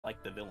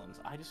like the villains.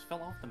 I just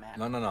fell off the map.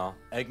 No.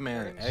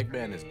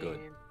 Eggman is good.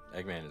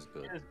 Eggman is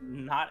good. He is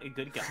not a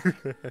good guy.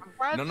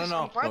 No,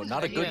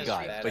 not a good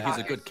guy, but he's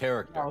a good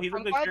character. No, he's a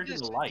I'm good glad character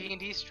this to like.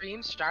 D&D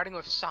stream starting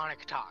with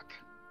Sonic talk.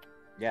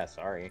 Yeah, We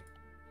sorry.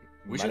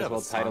 Might should as have well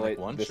a title Sonic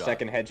it one "The shot.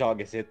 Second Hedgehog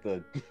has hit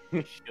the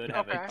Should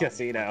have Okay. a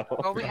casino."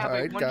 Well, we have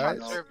Alright, a one-shot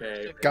guys. server.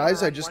 Okay. If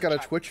Guys, we're I on just got a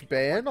one-shot Twitch server,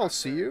 ban. I'll one-shot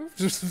see server.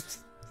 you.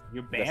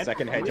 You're The banned.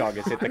 second hedgehog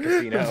has hit the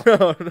casino.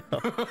 No,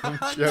 I'm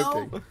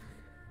joking. No.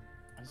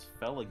 I just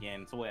fell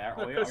again. So wait,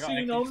 The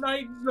casino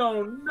night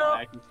zone. I'm No.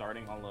 actually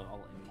starting. I'll end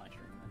my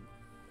stream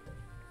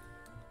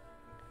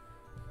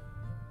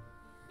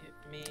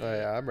then. Oh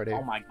yeah, I'm ready.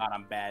 Oh my god,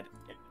 I'm bad.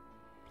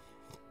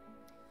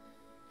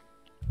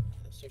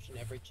 Searching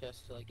every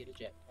chest till I get a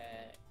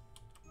jetpack.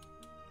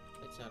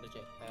 It's not a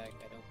jetpack,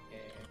 I don't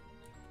care.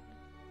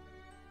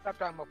 Stop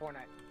talking about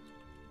Fortnite.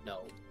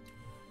 No.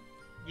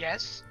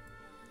 Yes.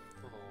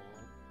 Aw.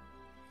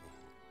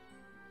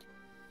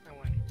 I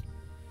win.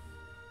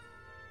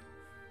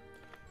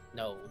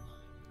 No.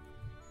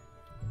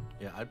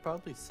 Yeah, I'd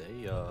probably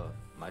say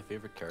my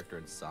favorite character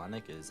in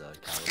Sonic is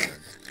Caliburn.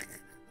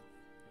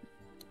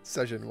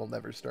 Session will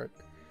never start.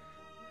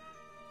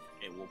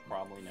 It will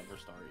probably never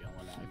start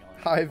yelling at me.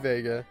 Hi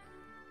Vega.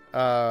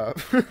 We're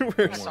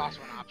That's also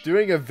an option.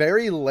 doing a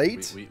very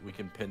late. we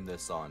can pin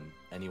this on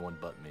anyone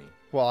but me.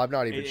 Well, I'm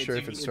not even sure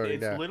if it's starting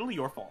it's now. literally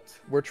your fault.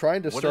 We're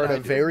trying to What start did I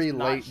a do? very It's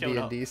not late showed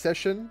up. D&D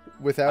session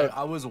without.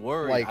 I was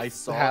worried. like, I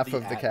saw half the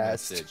of the at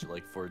cast. message,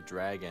 like for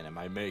Dragon. Am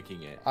I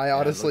making it? I And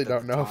honestly looked at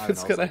don't the know if time,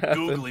 it's and I was gonna like,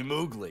 happen. Googly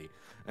moogly,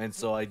 and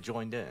so I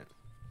joined in.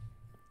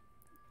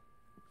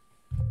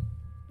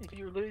 If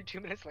you were literally 2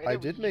 minutes later, I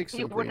did make you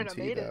some green wouldn't have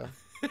tea made though.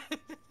 it.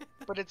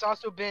 But it's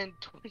also been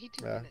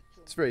 22 Yeah, minutes.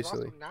 it's very We've also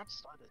silly. Not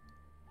started.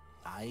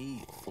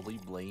 I fully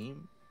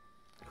blame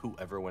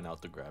whoever went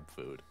out to grab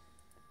food.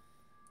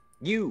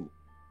 You.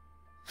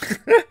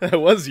 That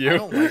was I you.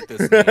 don't like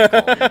this name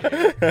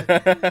calling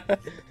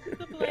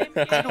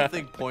game. I don't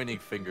think pointing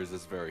fingers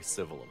is very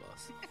civil of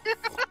us.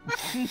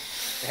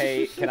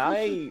 Hey, can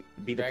I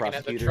be the Dragon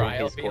at the prosecutor in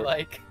trial his be court?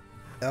 like,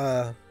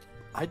 I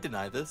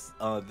deny this.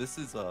 This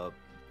is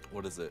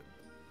what is it?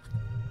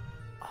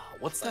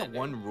 What's that Slander.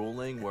 one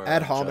ruling where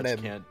Ad a judge hominem.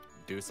 can't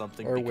do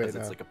something Or because wait, it's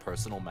no. like a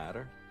personal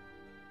matter?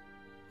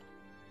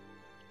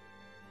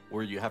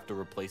 Where you have to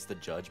replace the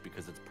judge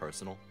because it's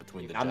personal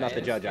between the I'm not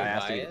the judge. judge. I You're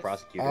asked you to be the biased?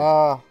 prosecutor.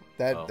 Oh,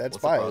 that's what's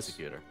the bias.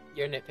 prosecutor?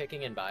 you're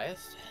nitpicking and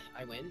biased?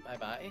 I win,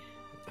 bye-bye.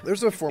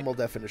 There's a formal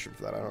definition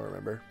for that. I don't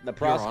remember. The Your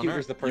prosecutor's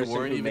Honor, the you person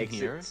weren't who even makes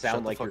here. it Shut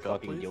sound the like you're fuck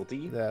up, fucking please.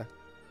 guilty. Yeah.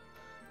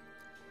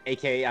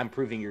 AKA, I'm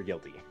proving you're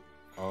guilty.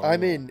 I Oh.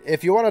 mean,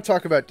 if you want to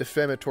talk about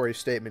defamatory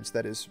statements,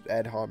 that is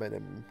ad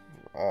hominem.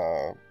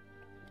 Rust,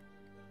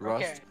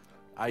 Okay.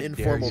 I dare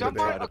Informal you to debate.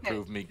 try to Okay,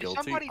 prove me If guilty.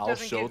 somebody I'll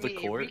doesn't show give the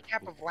me court. a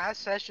recap of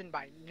last session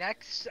by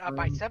next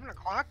by 7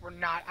 o'clock, we're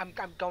not. I'm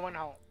going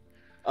home.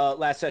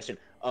 Last session.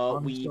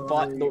 I'm We sorry.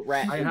 fought the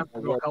rat I in have the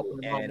to go help wall,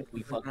 my mom and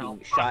we right now.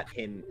 fucking shot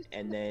him,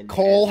 and then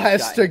Cole and we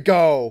has shot to him.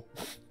 go.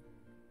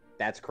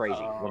 That's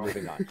crazy. We're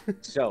moving on.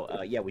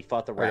 So, yeah, we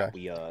fought the rat.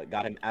 We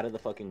got him out of the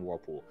fucking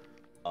whirlpool.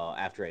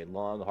 After a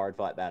long,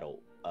 hard-fought battle,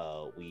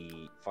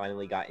 we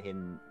finally got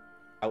him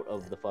out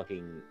of the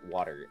fucking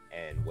water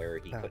and where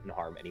he couldn't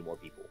harm any more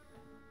people.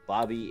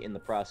 Bobby, in the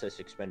process,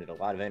 expended a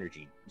lot of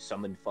energy,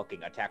 summoned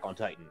fucking Attack on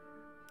Titan.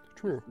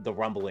 True. The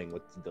rumbling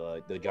with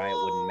the giant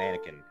wooden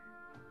mannequin.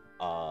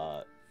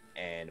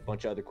 And a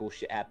bunch of other cool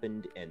shit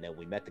happened, and then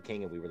we met the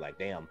king, and we were like,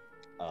 damn.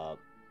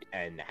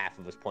 And half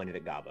of us pointed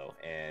at Gabo,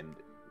 and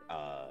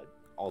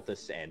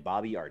Altus and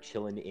Bobby are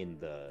chilling in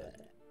the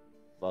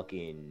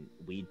fucking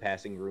weed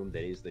passing room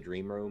that is the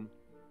dream room.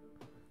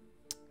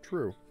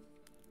 True.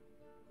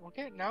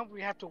 Okay, now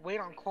we have to wait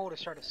on Cole to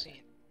start a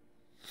scene.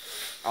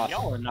 Awesome.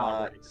 Y'all are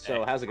not ready so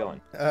today. how's it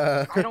going?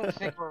 I don't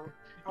think we're.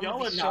 I'm Y'all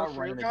gonna are be not so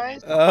for real, running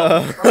guys. it.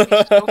 I'm gonna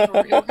be so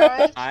for real,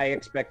 guys. I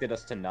expected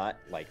us to not,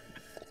 like,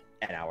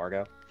 an hour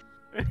ago.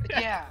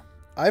 Yeah.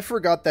 I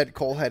forgot that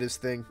Cole had his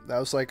thing. I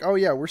was like, oh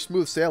yeah, we're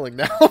smooth sailing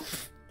now.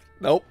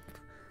 Nope.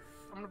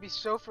 I'm gonna be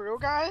so for real,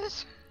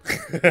 guys.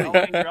 Y'all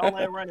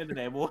ain't running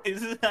today,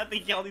 boys. I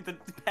think y'all need to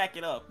pack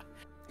it up.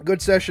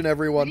 Good session,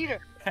 everyone.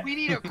 We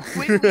need to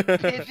quickly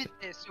pivot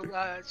this so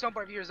some of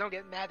our viewers don't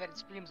get mad that it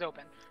stream's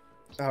open.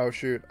 Oh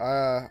shoot.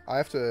 I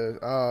have to.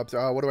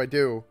 What do I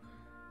do?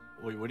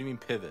 Wait, what do you mean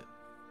pivot?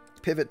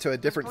 Pivot to a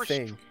different First-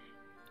 thing.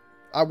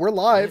 We're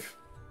live.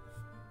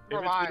 We're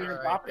If it's live. different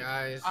Alright, topics.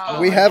 guys.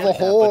 We I have get a that,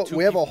 whole but two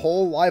we have a people-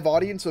 whole live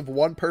audience of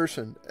one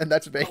person, and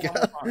that's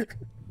Vega.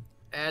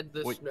 Add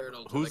this Wait,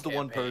 nerdle to who's the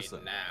one campaign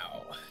person?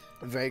 now?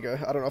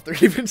 Vega. I don't know if they're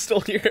even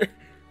still here.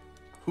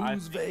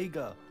 Who's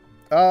Vega?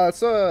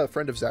 It's a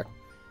friend of Zach.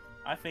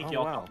 I think Oh,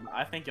 y'all. wow.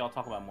 I think y'all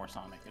talk about more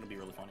Sonic. It'll be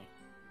really funny.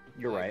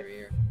 You're right.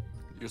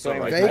 You're So so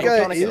right. anyway, Vega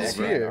Sonic and is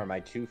Eggman here. are my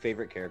two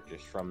favorite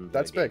characters from the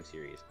That's game big.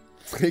 series.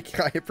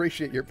 I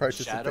appreciate your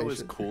participation. Shadow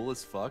is cool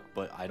as fuck,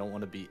 but I don't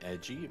want to be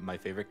edgy. My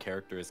favorite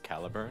character is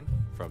Caliburn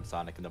from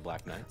Sonic and the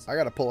Black Knights. I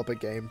gotta pull up a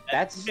game.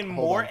 That's Even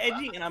hold more on.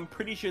 edgy, and I'm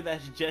pretty sure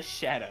that's just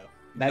Shadow.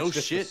 That's no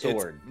just shit, the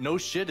sword. no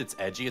shit, it's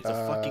edgy. It's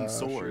a fucking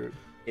sword. Shoot.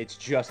 It's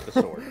just the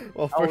sword.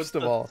 Well, Oh, first it's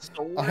of the all,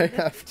 sword? I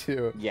have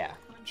to Yeah.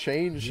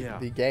 change Yeah.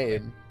 the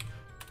game.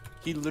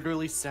 He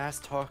literally sass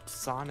talks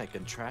Sonic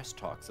and trash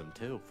talks him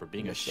too for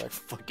being a Yes, sir.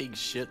 fucking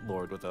shit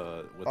lord with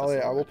a Oh a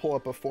yeah, I will sword. pull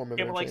up a form of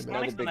Okay, but like entertainment.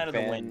 Sonic's big been out of the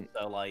fan. wind,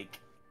 so like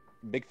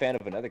Big fan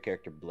of another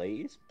character,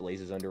 Blaze.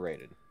 Blaze is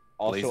underrated.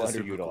 Also Blaze is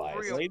super cool. underutilized.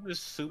 Real. Blaze is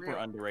super Real.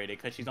 underrated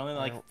because she's only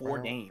like 4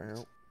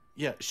 games.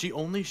 Yeah, she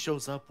only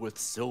shows up with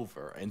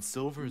Silver, and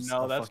Silver's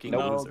No, a that's fucking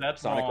no, loser.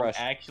 that's Sonic wrong. Rush.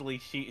 Actually,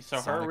 her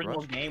Sonic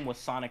original Rush? game was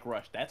Sonic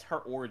Rush. That's her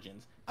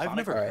origins. I've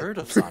Sonic never Rush, heard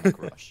of Sonic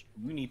Rush.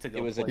 You need to go.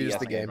 It was a play Here's the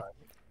Sonic game. Rush.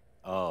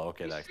 Oh,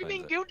 okay, He's that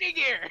streaming explains it.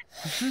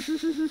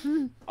 Guilty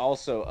Gear.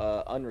 Also,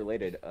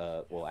 unrelated,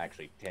 well,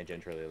 actually,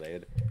 tangentially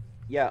related.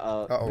 Yeah,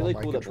 Uh-oh, really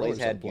my cool that Blaze controller's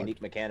had unplugged.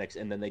 unique mechanics,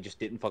 and then they just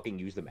didn't fucking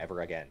use them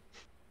ever again.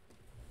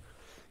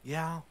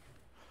 Yeah.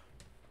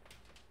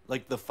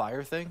 Like the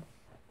fire thing?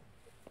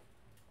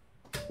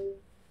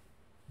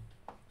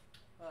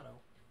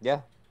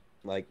 Yeah,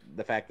 like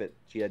the fact that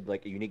she had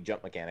like a unique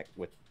jump mechanic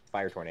with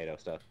fire tornado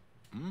stuff.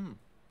 Mm.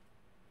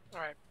 All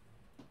right.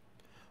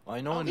 Well,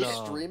 I know in This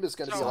stream is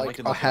gonna be So, like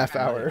in a the half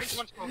background. hour.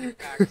 Once Cole gets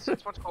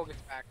back, once Cole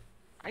gets back,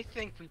 I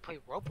think we play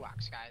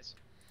Roblox, guys.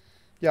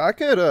 Yeah, I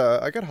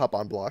could hop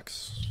on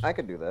blocks. I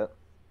could do that.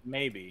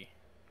 Maybe.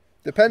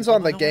 Depends Oh,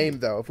 on by the the way- game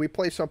though. If we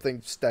play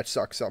something that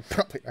sucks, I'm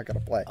probably not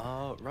gonna play.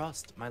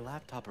 Rust, my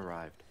laptop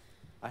arrived.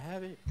 I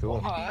have it. Cool.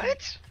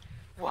 What?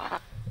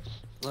 What?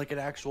 Like an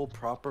actual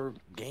proper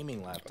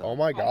gaming laptop. Oh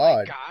my Oh my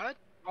god. god.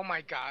 Oh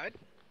my god.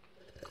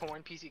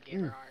 Corn PC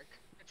Gamer Arc.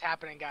 It's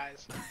happening,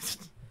 guys.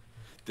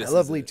 This I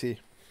love is it. Lee T.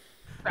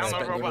 I'm Download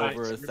spending Roblox.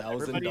 over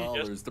Everybody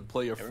 $1,000 just- to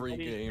play a free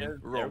game,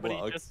 Everybody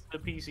Roblox. just the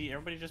PC.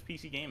 Everybody just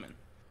PC gaming.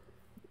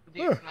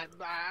 Dude,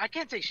 I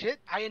can't say shit.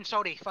 I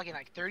installed a fucking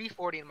like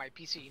 3040 in my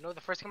PC. You know the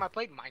first game I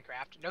played?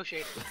 Minecraft. No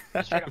shade.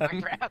 Straight up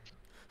Minecraft.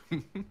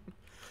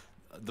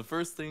 The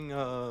first thing,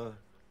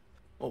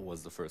 what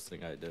was the first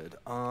thing I did?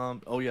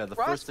 Oh yeah, the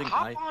Russ, first thing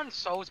hop I, on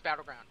Souls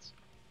Battlegrounds.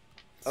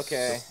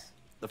 Okay.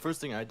 the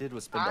first thing I did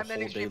was spend I'm a whole in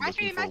day extreme.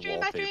 looking for My stream.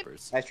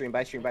 wallpapers. Bye stream,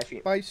 bye stream, bye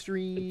stream. By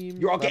stream.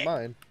 You're all not gay.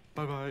 mine.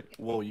 Bye bye.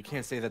 Whoa, you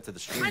can't say that to the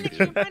stream, Mine dude.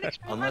 extreme, mine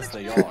extreme, Unless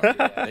mine they extreme.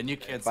 are. Then you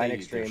can't Fine say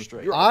extreme. you're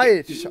straight.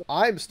 You're-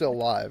 I'm still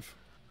live.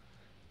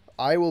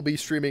 I will be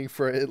streaming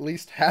for at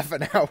least half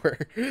an hour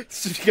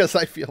just because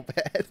I feel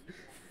bad.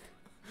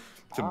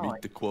 To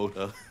meet the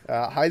quota.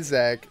 Hi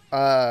Zach.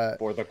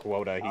 For the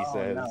quota, he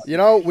says. no. You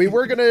know, we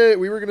were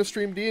gonna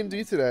stream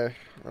D&D today,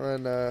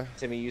 and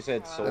Timmy, you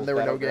said Souls then there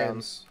were no Battlegrounds.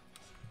 games.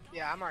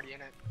 Yeah, I'm already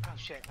in it. Oh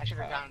shit, I should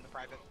have gone in the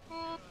private.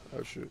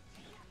 Oh shoot.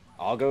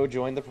 I'll go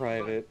join the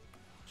private.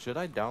 Should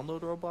I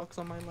download Roblox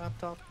on my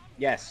laptop?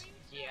 Yes.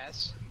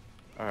 Yes.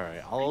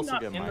 Alright, I'll Why are you also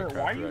not get in the- why are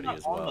Minecraft you ready not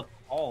as on well. the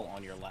call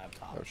on your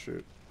laptop? Oh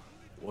shoot.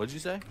 What'd you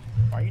say?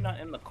 Why are you not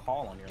in the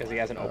call on your? Because he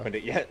laptop? hasn't opened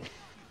it yet.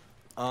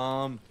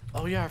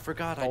 Oh yeah, I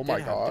forgot I Oh did my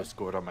have God.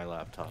 Discord on my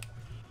laptop.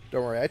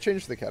 Don't worry, I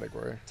changed the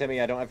category.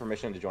 Timmy, I don't have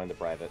permission to join the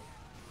private.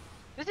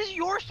 This is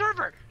your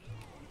server.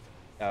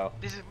 Oh.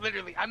 This is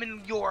literally. I'm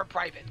in your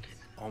private.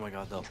 Oh my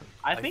god, though.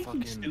 I think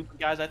fucking, he's stupid,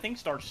 guys. I think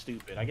Star's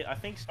stupid. I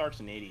think Star's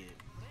an idiot.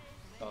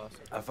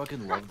 I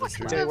fucking love this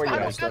Tell you what you I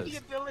guys don't have does.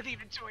 the ability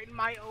to join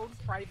my own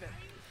private.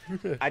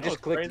 I just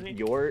it's clicked crazy.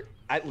 your.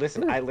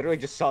 Listen. I literally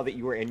just saw that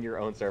you were in your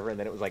own server, and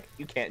then it was like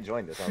you can't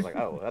join this. I was like,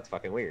 oh, that's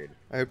fucking weird.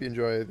 I hope you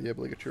enjoy the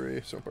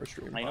obligatory Soapbar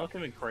stream. I know it's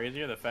even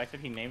crazier the fact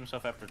that he named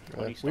himself after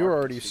Tony Stark. We were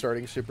already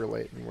starting super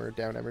late, and we're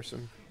down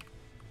Emerson.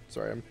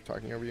 Sorry, I'm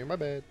talking over you. My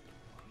bad.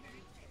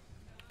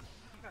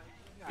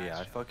 Yeah,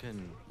 I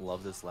fucking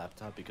love this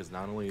laptop because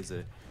not only is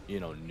it, you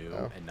know, new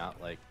Oh. and not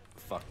like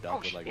fucked up Oh,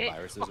 with like shit.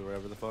 viruses or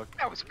whatever the fuck,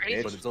 That was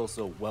crazy. but it's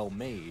also well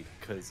made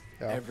because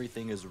Yeah.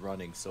 everything is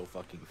running so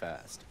fucking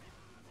fast.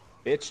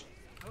 Bitch.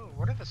 Oh,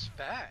 what are the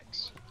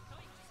specs?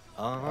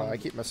 I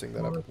keep messing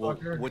that up. Well,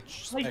 Motherfucker.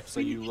 which Like, specs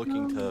are you please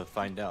looking no. to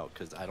find out?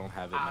 Because I don't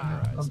have it Ah,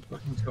 I'm memorized.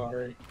 fucking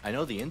sorry. I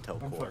know the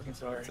Intel I'm core. fucking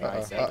sorry. It's an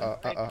i7.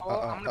 Hey, Cole,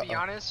 I'm gonna be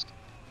honest.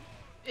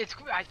 It's.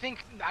 I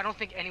don't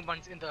think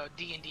anyone's in the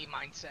D&D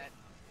mindset.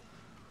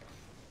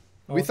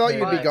 We thought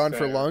you'd be But- gone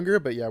for longer,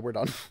 but yeah, we're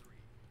done.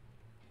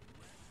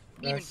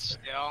 Even That's-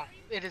 still,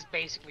 it is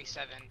basically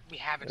 7. We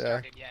haven't Yeah.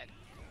 started yet.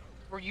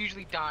 We're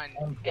usually done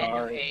I'm end of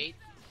sorry. 8.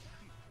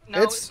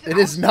 No, It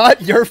is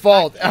not your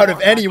fault. Out of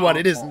anyone,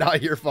 it is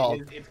not your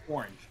fault. It's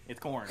orange.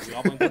 It's orange. We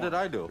all blame What did orange.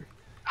 I do?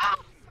 Ah,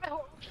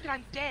 oh, shit,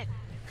 I'm dead.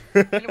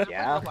 Anyways,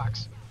 Yeah.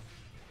 Roblox.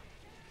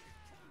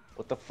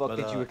 What the fuck But,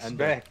 did you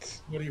Ender,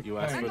 expect? What are you You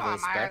asked I playing? for know the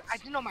my, specs? I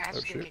didn't know my ass Oh,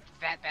 was gonna shoot. kick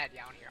that bad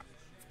down here.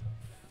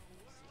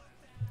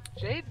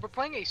 Jade, we're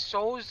playing a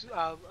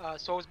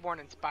Soulsborne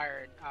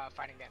inspired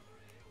fighting game.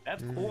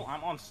 That's cool.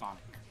 I'm on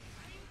Sonic.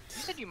 You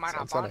said you might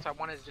Sounds hop on, funny. so I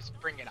wanted to just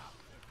bring it up.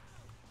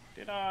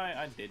 Did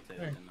I? I did say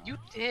that, didn't I? You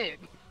did.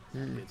 I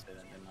did say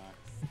that, didn't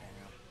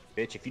I?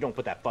 Bitch, if you don't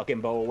put that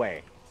fucking bow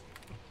away.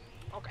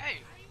 Okay,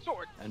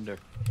 sword. Ender,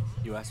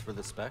 you asked for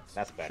the specs?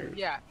 That's better.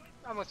 Yeah,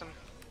 I'm listening.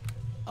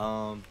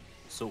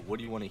 So what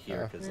do you want to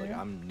hear? Uh, Because like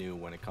I'm new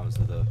when it comes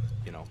to the,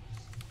 you know,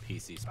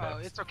 PC specs. Oh,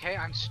 it's okay.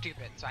 I'm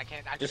stupid, so I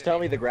can't. Just tell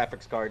me the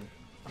graphics card.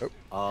 Which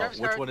graphics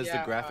one card, is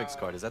yeah, the graphics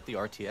card? Is that the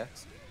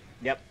RTX?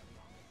 Yep.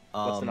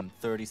 What's the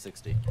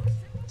 3060.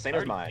 Same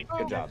as mine.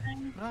 Good job.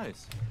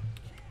 Nice.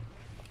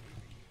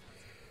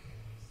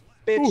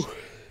 Bitch. Ooh.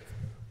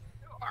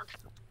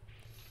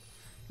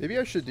 Maybe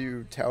I should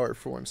do tower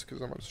for once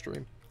because I'm on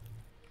stream.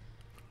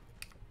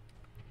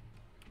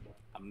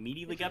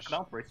 Immediately got the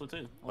belt bracelet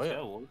too. Oh, Let's yeah.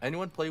 go.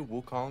 Anyone play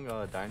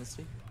Wukong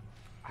Dynasty?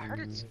 I heard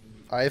it's.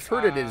 I've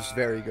heard it is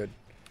very good.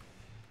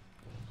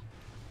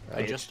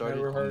 I just started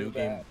never heard New of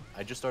Game. that.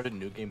 I just started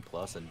New Game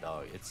Plus, and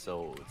it's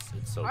so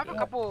I have good. a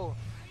couple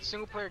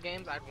single player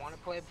games I'd want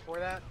to play before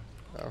that.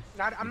 Oh.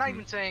 I'm not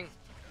even saying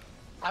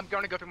I'm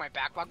going to go through my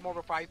backlog more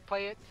before I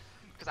play it,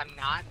 because I'm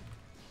not.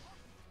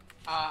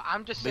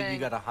 I'm just But saying. you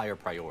got a higher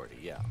priority,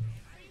 yeah.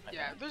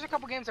 Yeah, there's a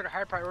couple games that are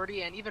higher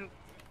priority, and even.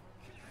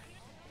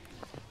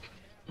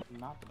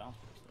 Not the belt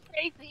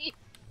bracelet. Crazy.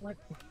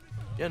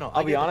 Yeah, no.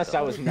 I'll be get it, honest, though.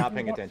 I was not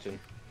paying attention.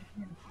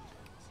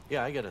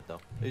 Yeah, I get it though.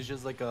 It's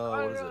just like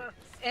what is it?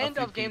 End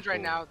few of games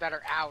right people- now that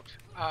are out.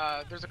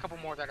 There's a couple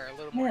more that are a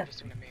little more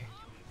interesting to me.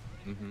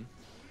 Mhm.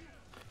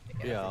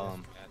 Yeah.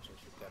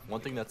 One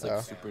thing that's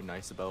like super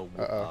nice about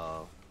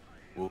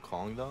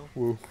Wukong though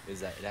Woo. is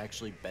that it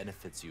actually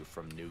benefits you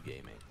from new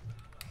gaming.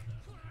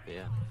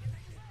 Yeah.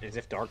 As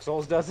if Dark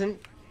Souls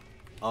doesn't?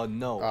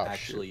 No, Oh,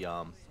 actually,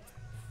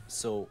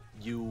 so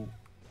you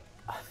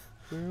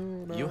have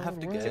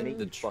to To get make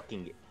the you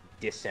fucking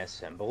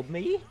disassembled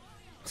me?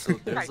 so I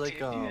there's did like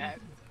do that.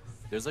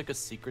 there's like a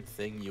secret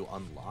thing you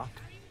unlock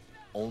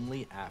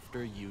only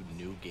after you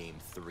new game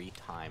 3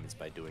 times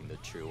by doing the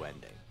true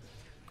ending.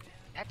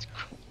 That's.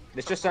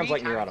 This just sounds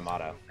like Nier 3 times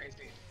Automata.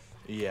 crazy.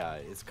 Yeah,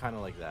 it's kind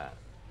of like that.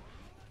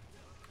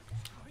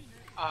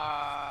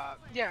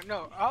 Yeah,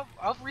 no,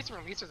 of recent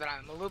releases that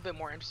I'm a little bit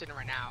more interested in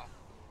right now,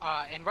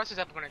 and Russ is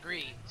definitely gonna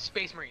agree,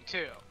 Space Marine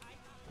 2.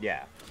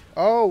 Yeah.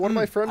 Oh, one of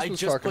my friends I was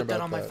just talking put that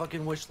about on that. my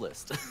fucking wish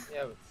list.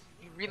 Yeah,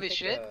 You read this I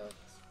shit? think,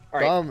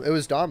 Alright. Dom, it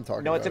was Dom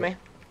talking Know about it to it. me?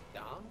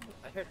 Dom?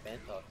 I heard Ben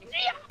talking.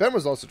 Ben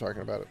was also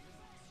talking about it.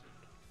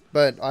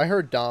 But I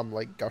heard Dom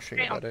like gushing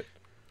Damn. about it.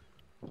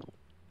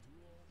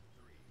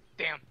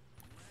 Damn.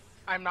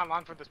 I'm not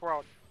long for this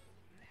world.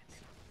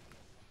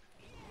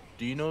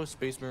 Do you know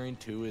Space Marine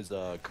 2 is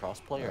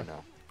crossplay or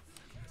no?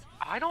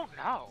 I don't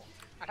know.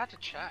 I'd have to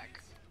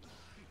check.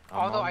 I'm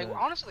Although, on the-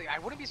 honestly, I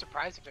wouldn't be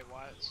surprised if it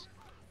was.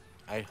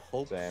 I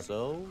hope Same.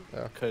 so,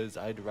 Yeah. because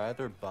I'd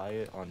rather buy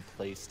it on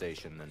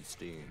PlayStation than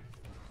Steam.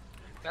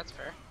 That's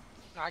fair.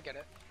 No, I get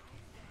it.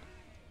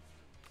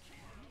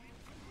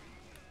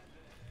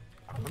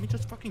 Let me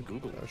just fucking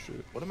Google it. Oh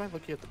shoot. What am I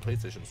looking at the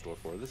PlayStation Store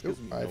for? This Nope,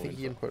 gives me no I think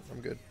he info. input.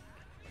 I'm good.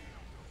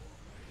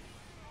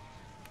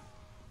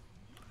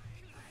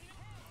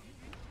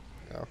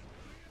 Oh.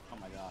 Oh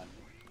my god.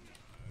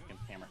 Fucking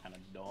camera kind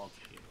of dog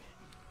shit.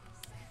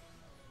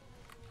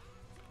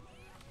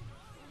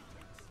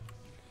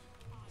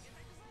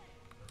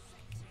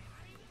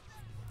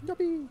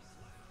 Yuppie.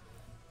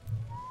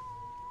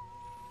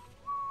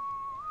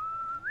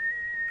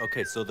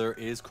 Okay, so there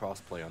is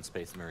crossplay on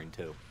Space Marine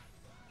 2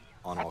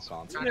 on all That's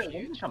consoles. not When did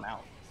huge. it come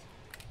out?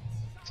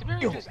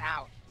 Superior is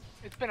out.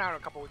 It's been out a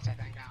couple weeks, I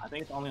think, now. I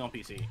think it's only on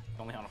PC. It's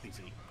only on a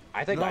PC.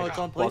 I think No, I it's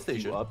on fucked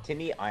PlayStation. you up,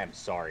 Timmy. I am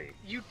sorry.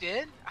 You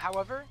did,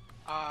 however,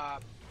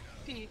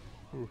 the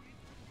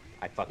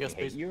I fucking Yeah,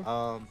 hate Space. you.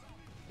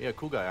 Yeah,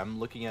 cool guy. I'm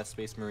looking at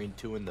Space Marine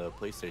 2 in the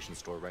PlayStation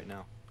Store right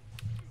now.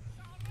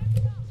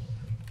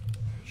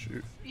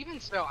 Shoot. even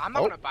still, I'm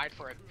not Oh. gonna buy it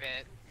for a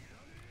bit.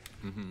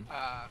 Mm-hmm.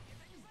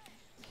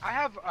 I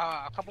have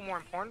a couple more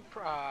important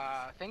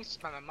things to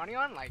spend my money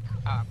on, like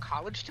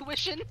college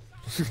tuition.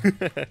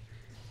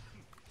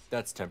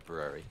 That's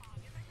temporary.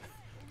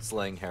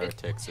 Slaying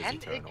heretics is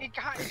eternal. It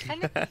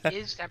technically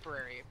is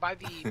temporary. By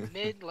the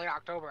late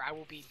October, I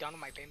will be done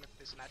with my payments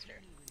this semester,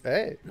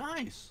 Hey.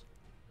 Nice.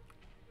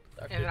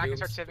 and then I can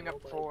start saving up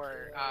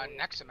for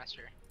next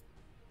semester.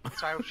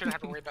 So I shouldn't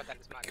have to worry about that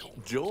as much.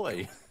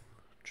 Joy.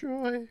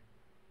 Joy.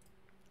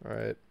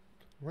 Alright.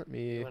 Let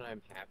me. When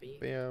I'm happy.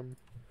 Bam.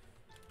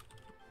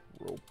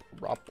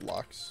 Rope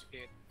blocks.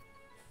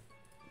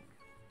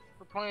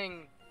 We're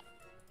playing.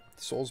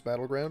 Souls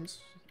Battlegrounds.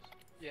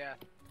 Yeah.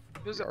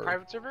 This is a Yar.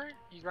 private server.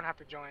 You're gonna have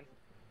to join.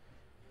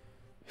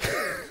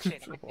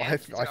 Shit. Well, Damn, I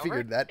is it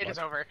figured over? that It much. is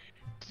over.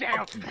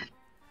 Damn. Dun,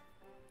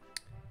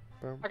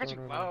 I got you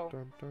dun, low.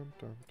 dun, dun,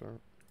 dun, dun.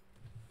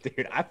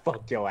 Dude, I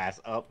fucked your ass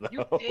up though.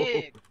 You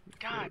did.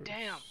 God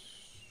damn.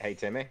 Hey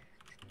Timmy.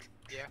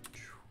 Yeah.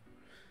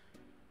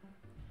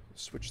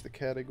 Switch the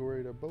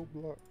category to bow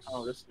blocks.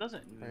 Oh, this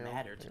doesn't Well,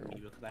 matter to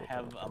me because I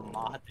have a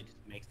mod that just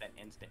makes that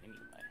instant anyway.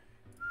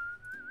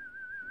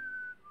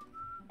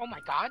 Oh my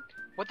god.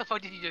 What the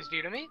fuck did you just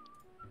do to me?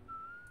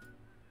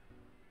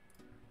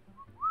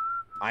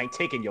 I ain't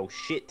taking your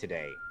shit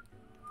today.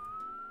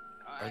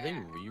 Are they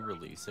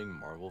re-releasing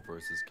Marvel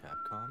vs.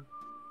 Capcom?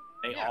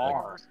 They Yeah,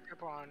 are.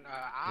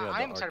 Yeah, I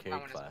the am excited for that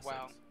arcade one as well.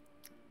 classics.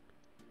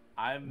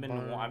 I've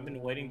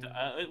been waiting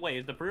to. Wait,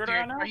 is the pre-order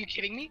Dude, out now? are you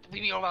kidding me?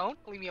 Leave me alone.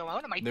 Leave me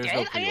alone. Am I There's dead?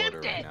 no I am pre-order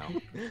right dead.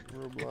 now.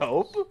 Roblox.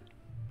 Cope?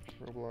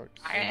 Roblox.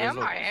 I am.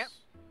 no- I am.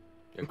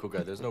 Yeah, cool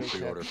guy. There's no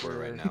pre-order for it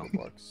right now.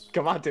 Roblox.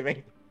 Come on,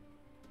 Timmy.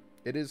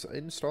 It is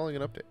installing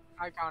an update.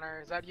 Hi,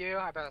 Connor. Is that you?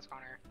 I bet that's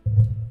Connor.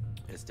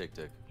 It's Tick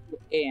Tick.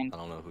 And I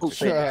don't know who Poop Tick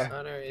Tick Yeah. is.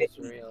 Connor is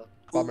real.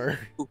 Bummer.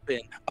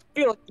 Poopin'. I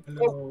feel like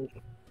No.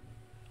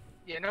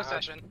 Yeah, no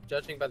session.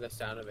 Judging by the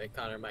sound of it,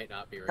 Connor might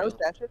not be real. No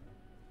session?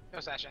 No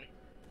session.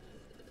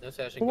 No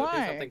session. Go do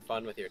Why? something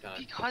fun with your time.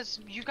 Because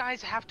you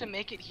guys have to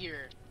make it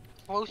here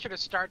closer to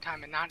start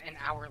time and not an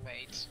hour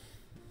late.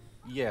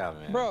 Yeah,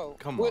 man. Bro,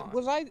 Come on.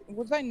 was I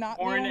not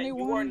the Corn, only you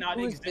one are not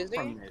who was exempt busy?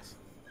 from this.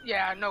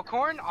 Yeah, no,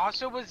 Corn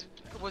also was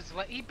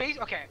he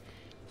okay.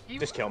 He,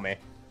 Just kill me.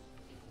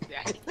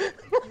 yeah.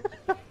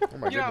 Oh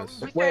my You know,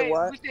 goodness. we Wait, say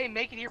what? we say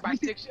make it here by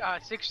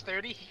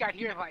 6:30. He got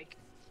here at like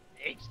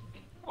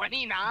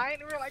 8:29.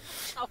 We were like,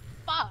 what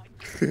the fuck?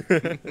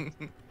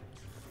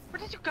 Where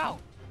did you go?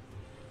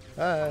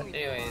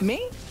 Anyways.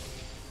 Me?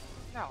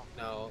 No.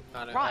 No,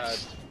 Connor.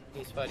 Rust.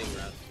 He's fighting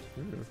Rust.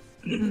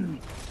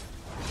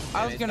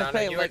 I was Anyways, gonna Connor,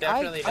 say, you like, are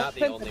definitely I not the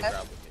sent only the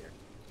problem here.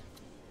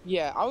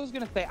 Yeah, I was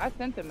gonna say, I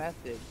sent the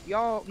message.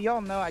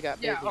 Y'all know I got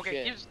busy Yeah. Okay.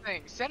 shit. Here's the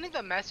thing. Sending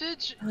the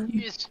message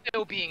is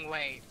still being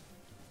late.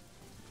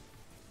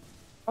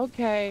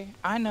 Okay,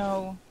 I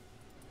know.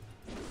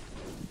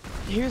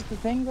 Here's the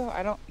thing, though.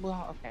 I don't.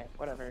 Well, okay,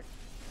 whatever.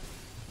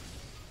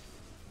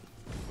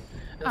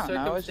 The I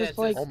don't know, it's just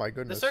like- Oh my the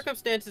goodness.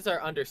 circumstances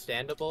are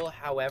understandable.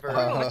 However,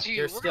 Uh-huh.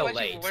 you're still we're gonna let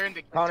late. you learn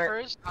the Connor,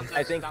 first on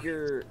I those think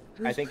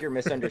dummies. you're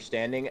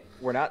misunderstanding.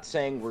 We're not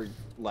saying we're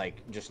like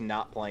just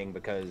not playing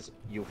because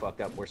you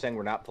fucked up. We're saying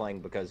we're not playing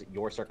because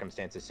your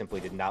circumstances simply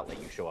did not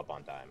let you show up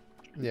on time.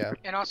 Yeah.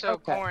 And also,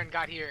 Okay. Corn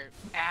got here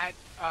at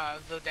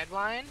the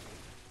deadline.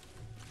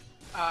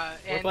 We're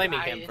And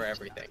blaming him for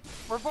everything.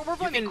 We're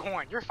blaming can-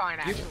 Corn. You're fine,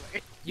 actually.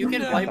 You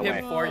can No. blame No him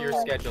way. for your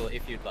schedule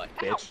if you'd like.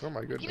 Bitch. Oh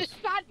my He goodness.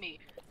 just shot me.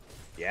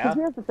 Yeah.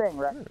 Here's the thing,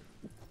 right?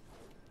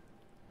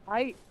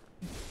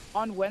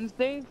 On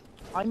Wednesdays,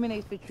 I'm in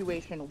a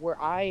situation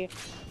where I,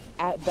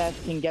 at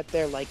best, can get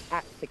there like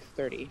at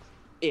 6:30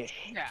 ish,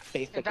 Yeah,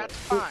 basically. and that's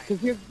fine.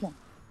 Because here's the thing.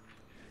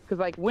 Because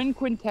like when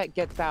Quintet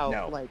gets out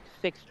No. like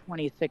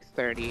 6:20,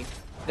 6:30,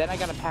 then I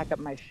gotta pack up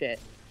my shit,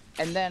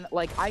 and then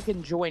like I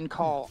can join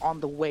call on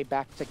the way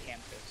back to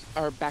campus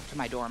or back to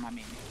my dorm. I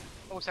mean.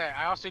 Oh, sorry.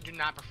 I also do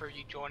not prefer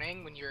you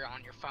joining when you're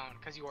on your phone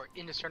because you are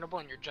indiscernible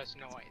and you're just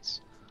noise.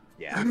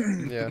 Yeah.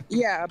 Yeah.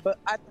 Yeah, but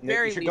at the Nick,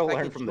 very you should least, go I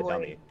learn could from the join-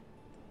 dummy.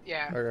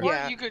 Yeah. Okay. Or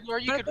Yeah. you could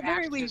But at the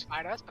very actually least- just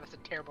fight us, but that's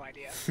a terrible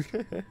idea.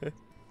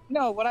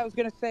 No, what I was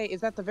gonna say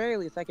is at the very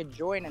least I could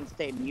join and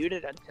stay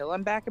muted until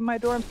I'm back in my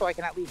dorm, so I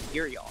can at least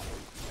hear y'all.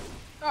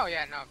 Oh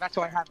yeah, no, that's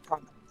So I fair. have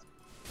comments.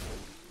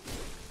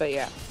 But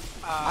yeah,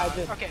 I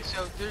just- Okay,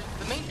 so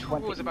the main two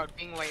One rules thing. about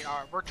being late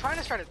are we're trying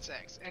to start at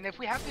 6, and if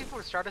we have people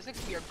to start at 6,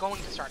 we are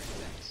going to start at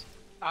 6.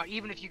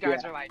 Even if you guys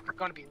Yeah. are like, we're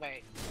going to be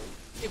late.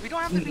 If we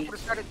don't have the people to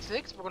start at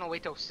 6, we're going to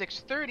wait till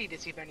 6:30 to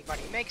see if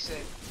anybody makes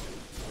it.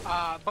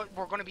 But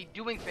we're going to be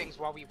doing things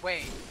while we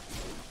wait.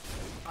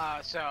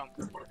 So,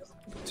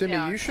 Timmy,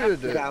 Yeah, you should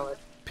valid.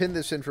 pin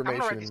this I'm going to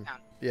write this information. down.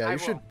 Yeah, I you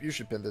should. will. You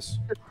should pin this.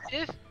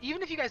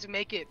 Even if you guys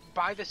make it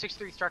by the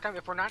 6:30 start time,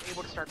 if we're not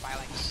able to start by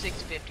like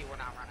 6:50, we're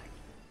not running.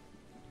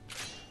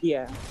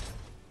 Yeah.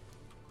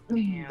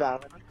 Damn.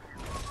 Valid.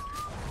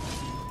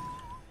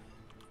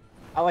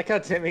 I like how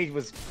Timmy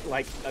was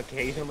like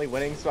occasionally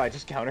winning, so I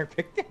just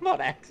counterpicked him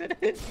on accident.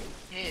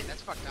 Yeah,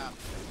 that's fucked up.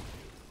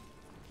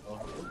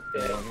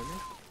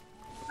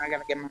 I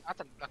gotta get my.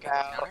 That's a okay.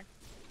 Ow. Counter.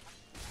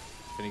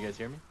 Can you guys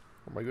hear me?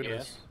 Oh my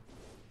goodness.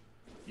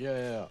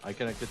 Yeah. I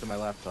connected to my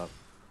laptop.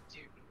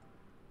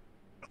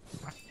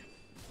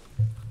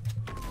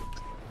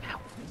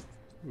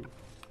 Dude.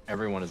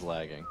 Everyone is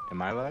lagging. Am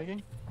I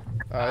lagging?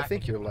 I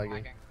think you're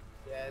lagging.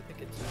 Yeah, I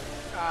think it's.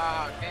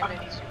 Damn it,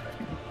 he's super.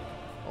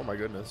 Oh my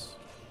goodness.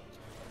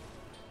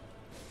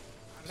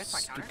 I missed my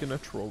counter. Sticking a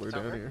troller It's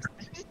down over. here.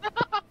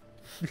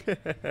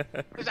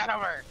 Is that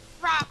over?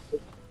 Rob!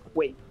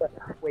 Wait,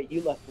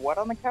 you left what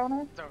on the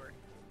counter? It's over.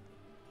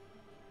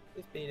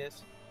 His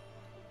penis.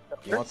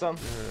 You want some?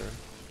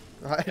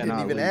 I didn't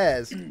Cannot even leave.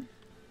 ask.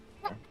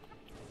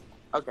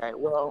 Okay,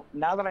 well,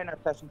 now that I know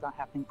session's not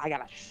happening, I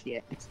gotta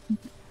shit.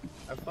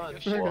 Have fun.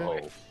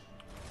 Whoa.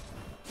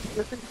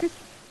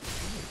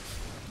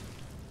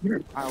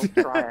 I'll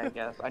try, I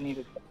guess. I need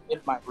to get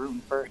in my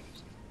room first.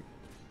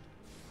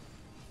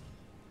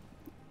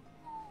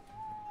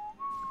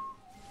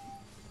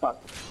 Fuck.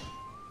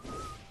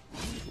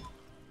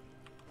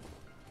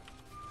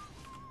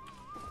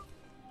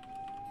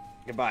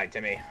 Goodbye,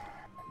 Timmy.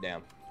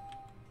 Damn.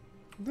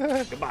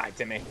 Goodbye,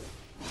 Timmy.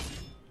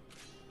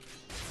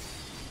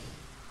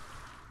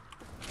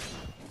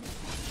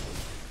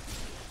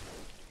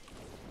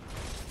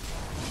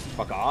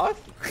 Fuck off?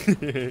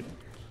 Ow.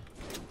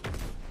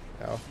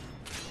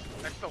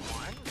 That's the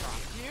one.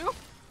 Wrong with you.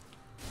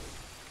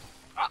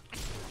 Ah.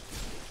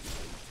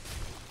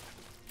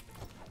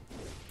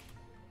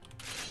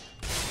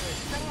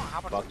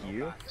 Fuck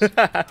you.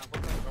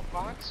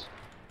 Roblox?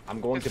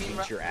 I'm going to 15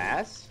 beat your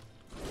ass.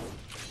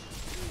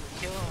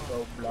 Kill him.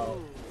 Go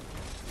blow.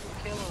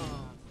 Kill him.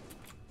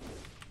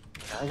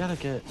 I gotta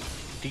get.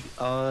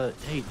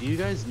 Hey, do you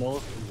guys know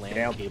if land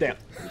Damn, cable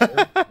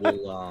damn.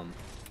 will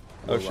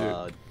Oh, will,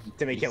 shoot.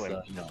 Timmy, kill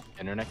use, him.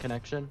 internet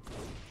connection?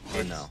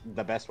 Or It's no?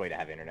 the best way to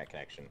have internet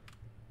connection.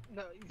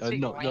 No,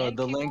 No,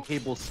 the LAN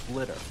cable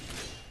splitter.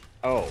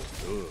 Oh.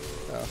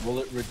 Will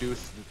it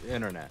reduce the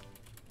internet?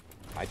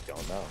 I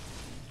don't know.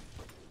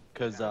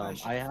 Because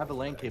I have a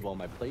LAN cable on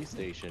my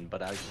PlayStation,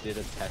 but I did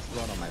a test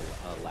run on my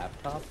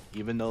laptop.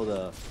 Even though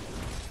the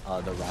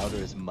router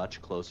is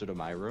much closer to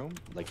my room,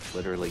 like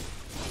literally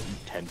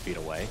 10 feet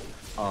away,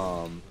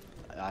 I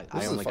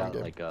only got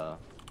game. like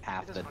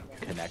half the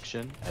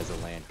connection as a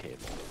LAN cable.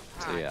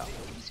 So yeah.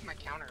 Let me see my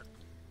counter.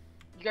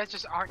 You guys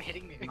just aren't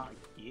hitting me. Not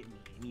getting me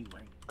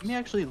anyway. Let me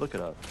actually look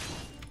it up.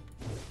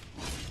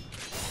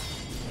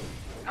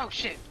 Oh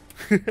shit.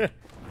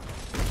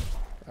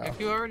 If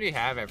you already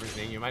have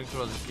everything, you might as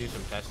well just do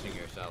some testing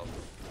yourself.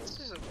 This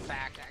is a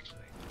fact, actually.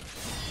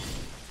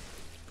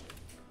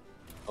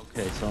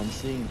 Okay, so I'm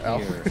seeing Ow.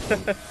 here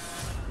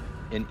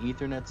an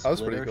Ethernet That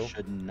was pretty splitter cool.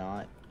 should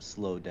not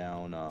slow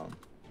down.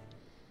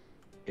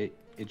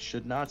 It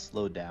should not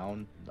slow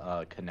down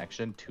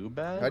connection too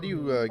bad. How do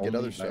you get only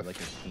other by, stuff? like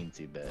a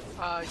teensy bit.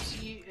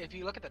 See, if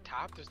you look at the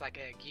top, there's like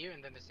a gear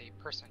and then there's a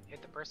person.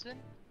 Hit the person.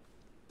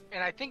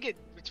 And I think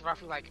it's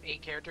roughly like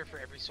 8 character for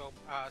every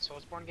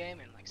Soulsborne game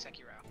and like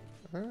Sekiro.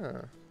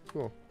 Ah,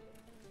 cool.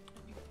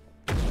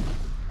 Alright,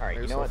 I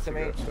you guess know I'll what, figure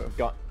Timmy? out stuff.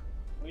 Go.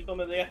 We told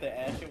me they got the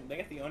Ashen, they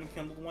got the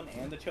unkindled one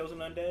and the chosen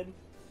undead.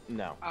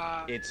 No.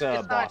 It's It's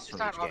a boss it's from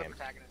not each all the game.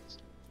 protagonists.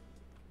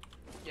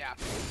 Yeah.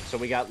 So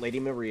we got Lady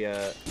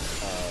Maria,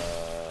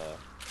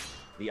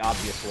 the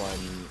obvious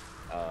one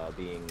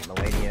being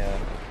Melania,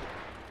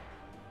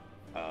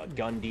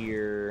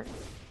 Gundyr,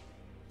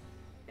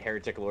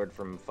 Heretic Lord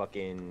from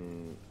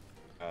fucking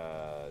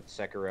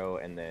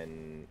Sekiro, and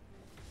then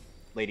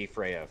Lady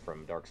Freya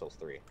from Dark Souls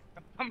 3.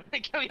 I'm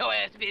gonna kill your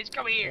ass, bitch.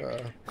 Come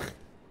here.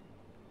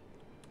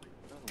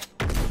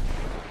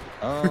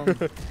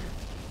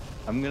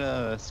 I'm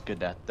gonna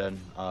skedat then,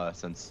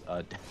 since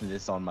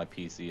this on my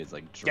PC is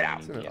like Get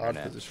out. draining It's in the an odd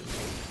internet. position.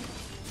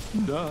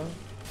 Duh.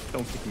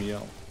 Don't kick me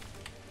out.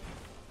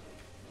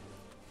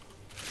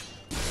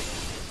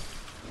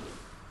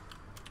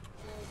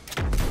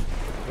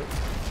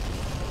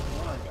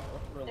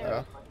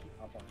 Yeah.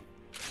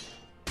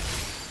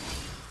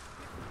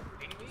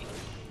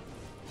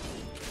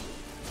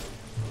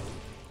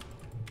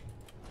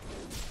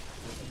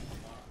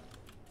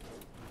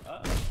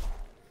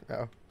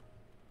 Yeah.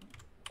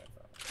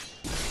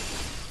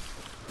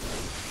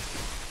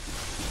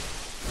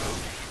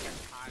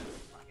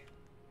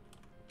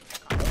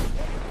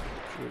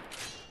 Shoot.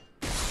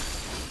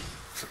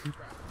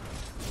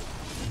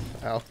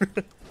 Ow.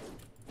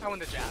 I win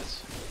the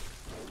jazz.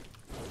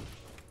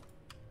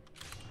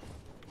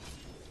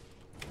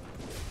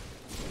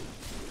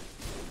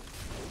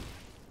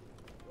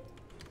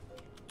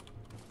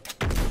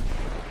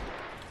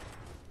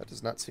 That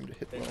does not seem to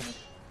hit well.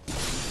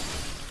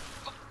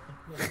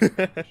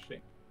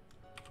 Shit.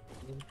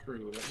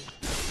 True.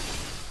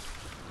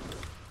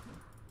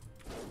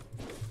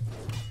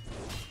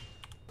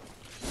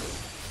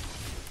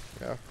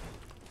 Yeah.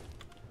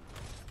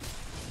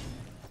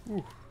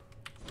 Ooh.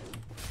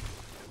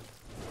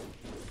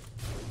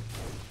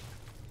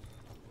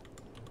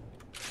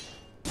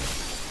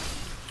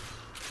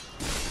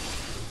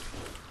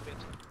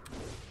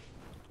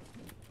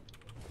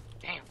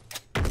 Damn.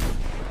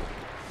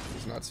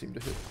 Does not seem to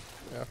hit.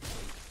 Yeah.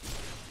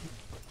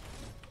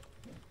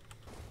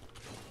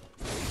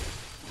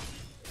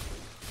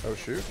 Oh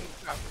shoot.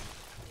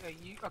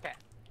 Okay.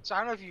 So I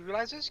don't know if you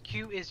realize this.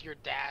 Q is your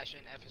dash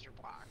and F is your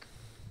block.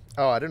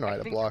 Oh, I didn't know I had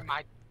a think block.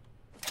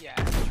 Yeah,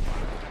 F is your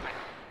block. That might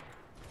help.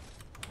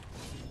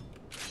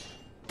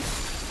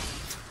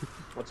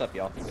 What's up,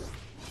 y'all? I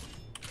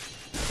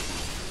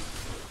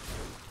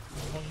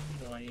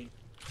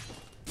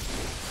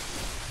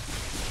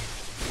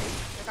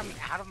think I'm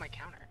out of my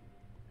counter.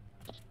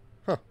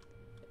 I'm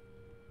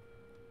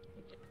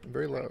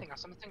very low. Anything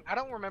else? I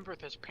don't remember if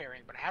there's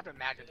pairing, but I have to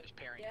imagine there's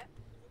pairing.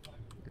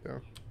 Yeah.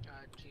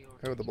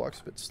 Oh, the block's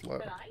a bit slow.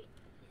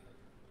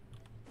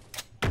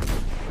 Oh,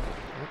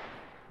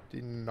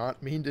 did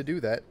not mean to do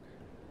that.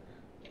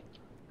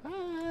 Hi,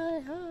 hi.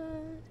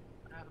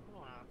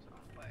 Hold on, so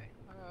I'll play.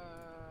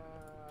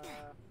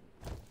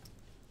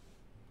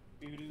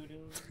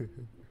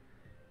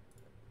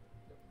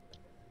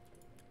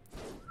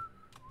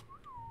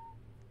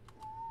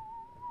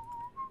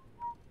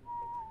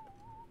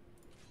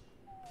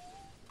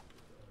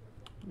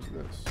 Who's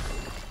this?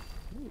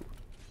 Ooh.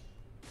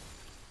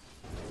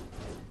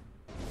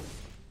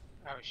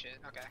 Oh shit,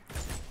 okay.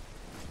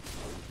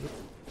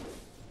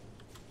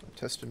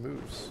 Testing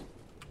moves.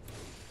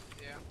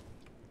 Yeah.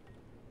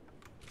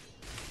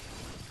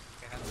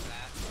 Okay, that's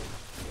that.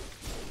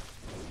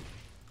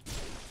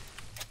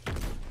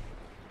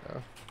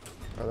 Oh.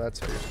 Oh, that's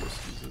how you're supposed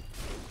to use it.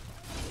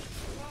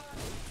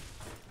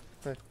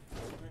 Hey.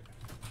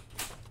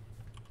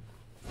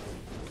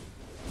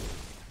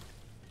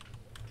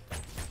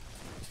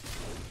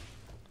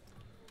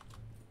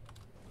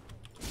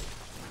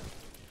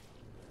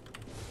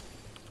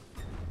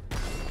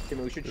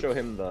 Timmy, we should show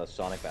him the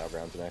Sonic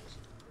Battlegrounds next.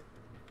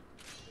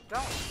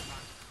 Don't.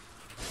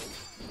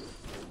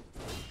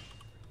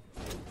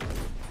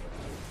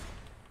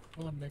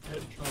 Come on, Nick,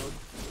 hedgehog.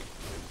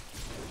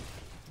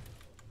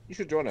 You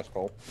should join us,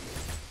 Cole.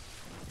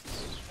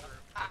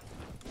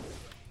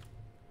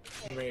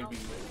 Maybe.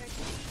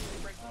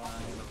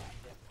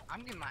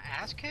 I'm getting my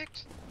ass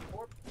kicked?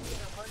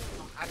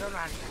 I don't know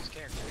how to use this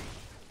character.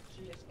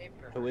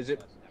 Who is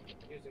it?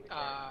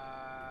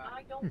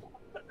 I don't want to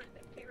put her in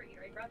the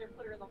carrier. I'd rather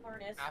put her in the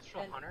harness.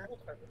 Astral and Hunter? hold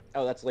her.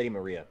 Oh, that's Lady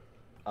Maria.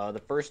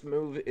 The first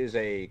move is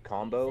a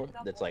combo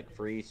that's like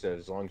free, so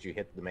as long as you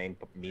hit the main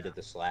meat of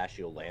the slash,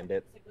 you'll land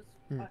it.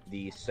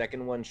 The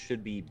second one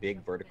should be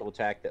big vertical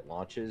attack that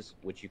launches,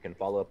 which you can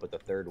follow up with the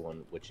third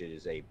one, which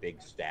is a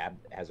big stab.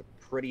 It has a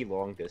pretty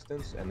long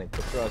distance, and then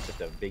quick throw is just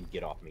a big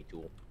get off me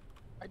tool.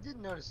 I did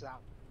notice that.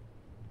 All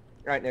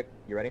right, Nick,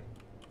 you ready?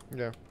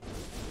 Yeah.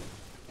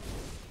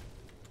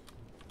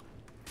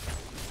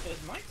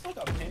 Is Knights like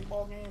a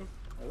pinball game?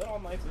 Is that all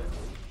Knights is?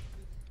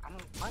 I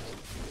don't. What?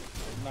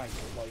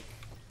 Knights, like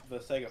the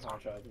Sega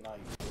franchise,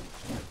 Knights.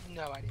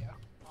 No idea,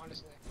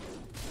 honestly.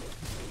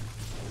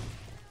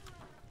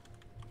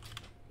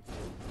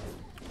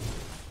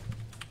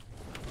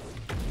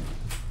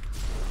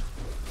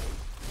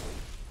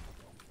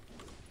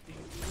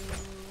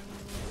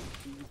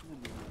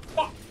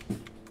 Fuck!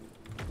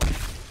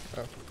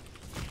 Oh.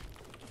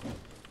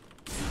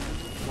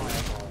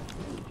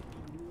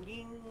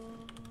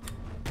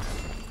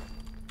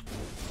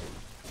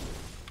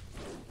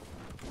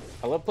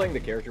 I love playing the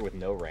character with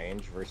no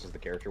range versus the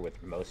character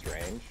with most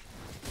range.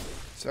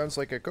 Sounds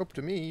like a cope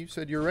to me. You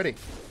said you're ready.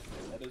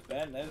 That is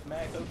bad. That is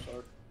mad coach,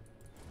 sir.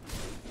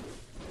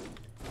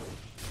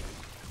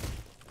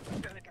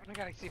 I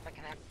gotta see if I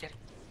can get it.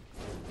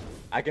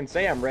 I can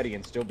say I'm ready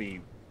and still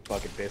be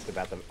fucking pissed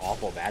about the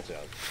awful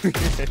matchup.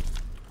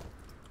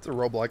 It's a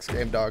Roblox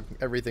game, dog.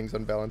 Everything's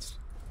unbalanced.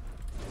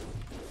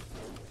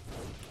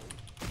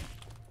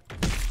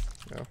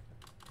 No.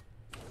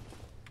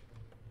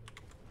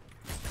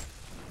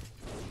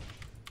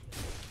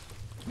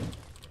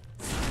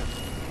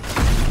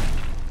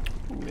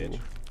 Bitch.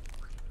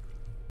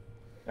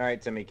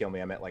 Alright, Timmy, kill me.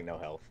 I'm at like no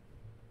health.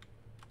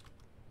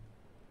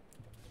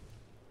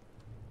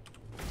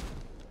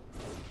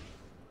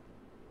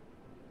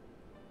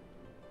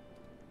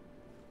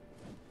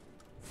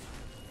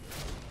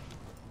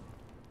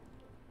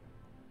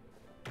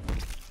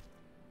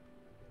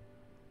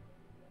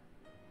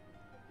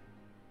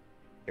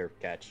 Here,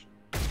 catch.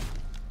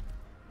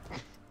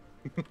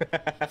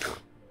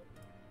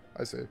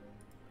 I see.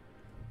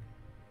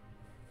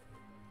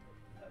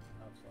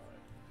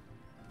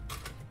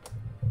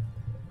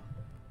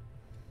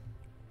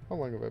 How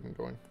long have I been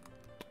going?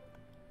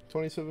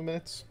 27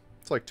 minutes?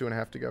 It's like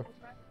 2.5 to go.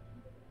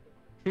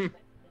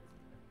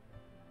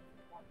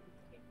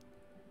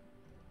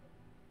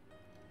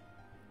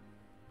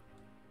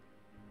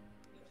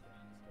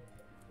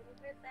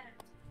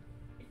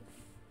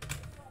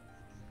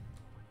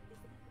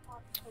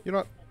 You know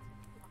what?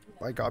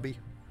 Bye, Gobby.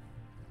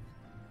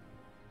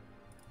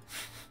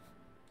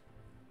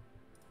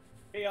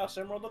 Chaos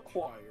Emerald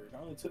acquired. It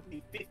only took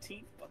me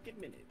 15 fucking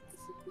minutes.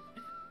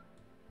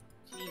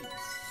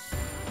 Jeez.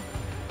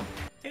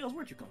 Tails,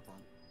 where'd you come from?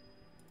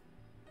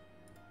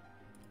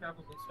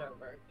 Probably start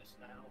wearing this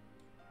now.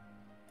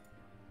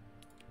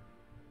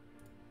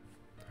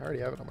 I already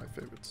have it on my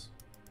favorites.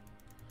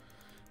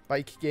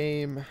 Bike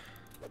game.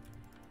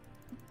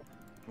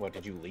 What,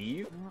 did you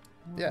leave?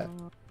 Yeah.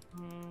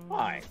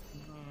 Why?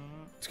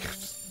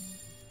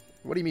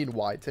 What do you mean,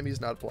 why? Timmy's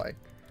not playing.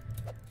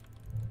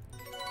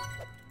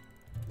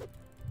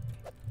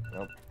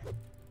 Nope.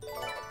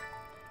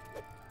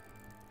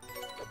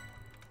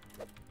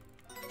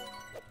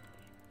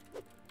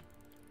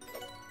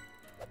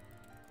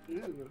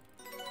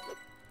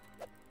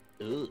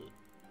 Ugh.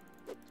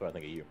 That's what I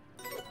think of you.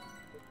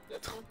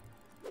 This one?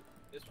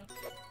 This one?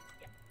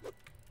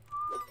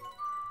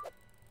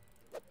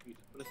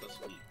 What is so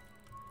sweet?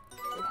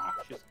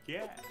 Noxious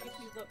gas. If you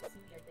look, see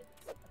your digits.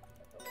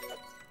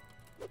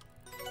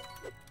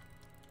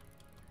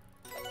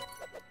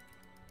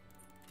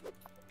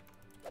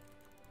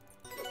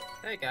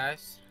 Hey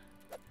guys.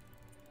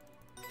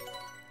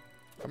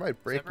 I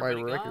might break my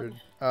everybody record.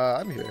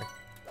 I'm here.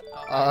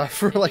 Oh,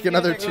 For did you like hear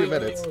another they're 2 going to-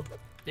 minutes.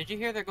 Did you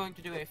hear they're going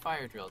to do a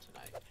fire drill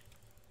tonight?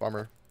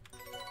 Bummer.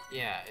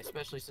 Yeah,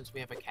 especially since we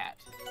have a cat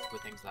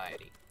with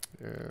anxiety.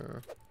 Yeah.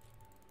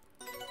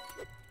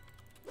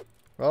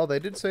 Well, they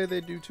did say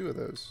they'd do 2 of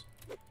those.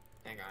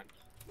 Hang on.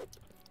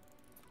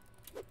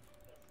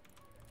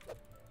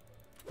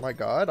 My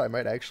god, I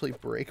might actually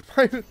break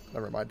my...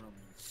 Never mind.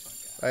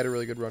 I had a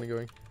really good run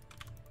going.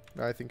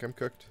 Now I think I'm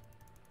cooked.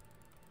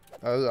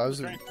 I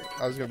was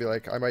gonna be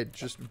like, I might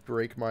just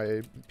break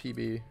my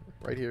PB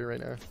right here, right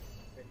now.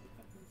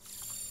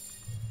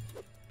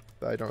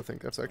 But I don't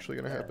think that's actually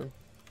gonna happen.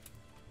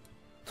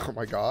 Oh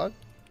my god.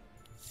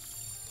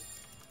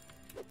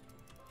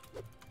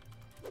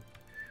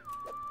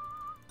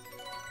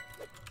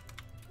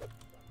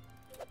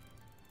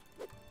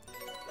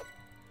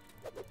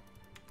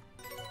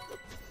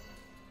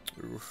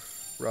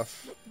 Oof.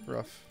 Rough.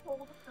 Rough.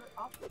 Hold her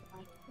up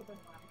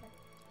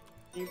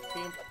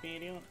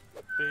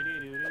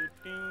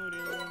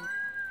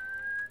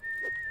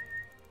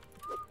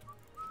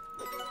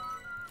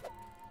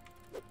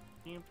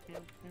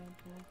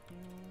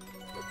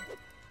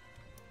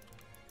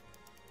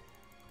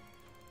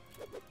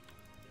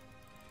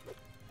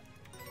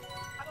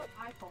How about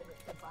I fold it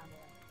since I'm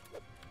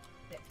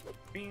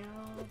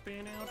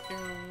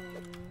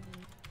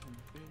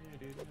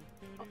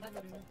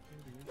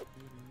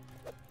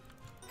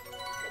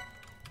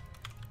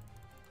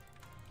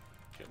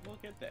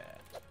Look at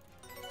that.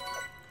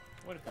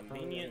 What a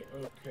convenient.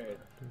 Okay.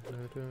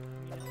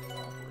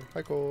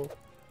 Hi, Cole.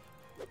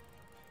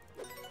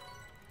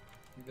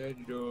 There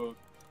you go.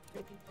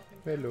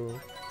 Hello.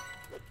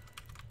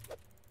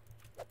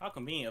 How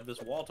convenient of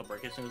this wall to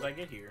break as soon as I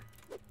get here.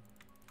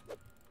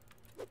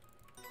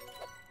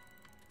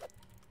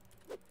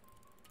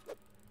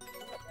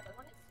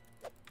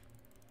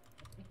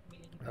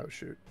 Oh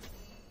shoot.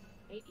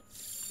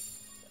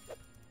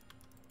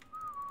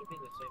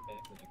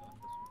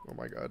 Oh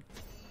my god.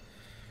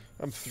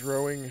 I'm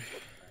throwing.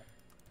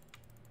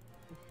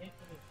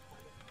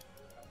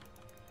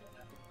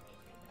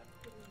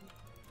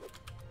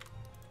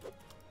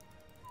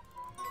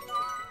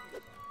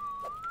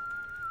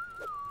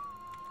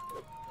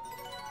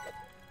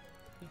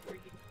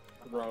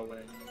 Throwing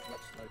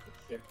looks like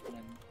a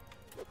chicken.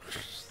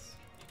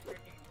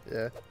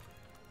 Yeah.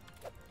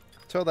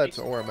 Tell that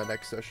to Orma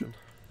next session.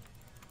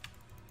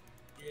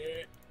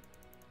 Yeah.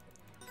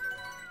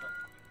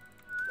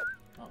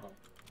 Uh-oh.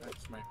 That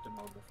smacked him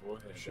on the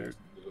forehead. Shoot.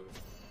 That's good.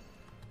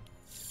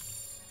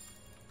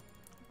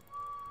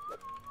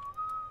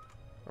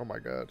 Oh my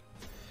god.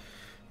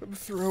 I'm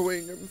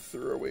throwing.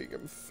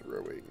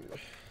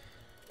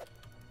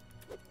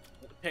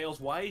 Tails,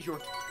 why is your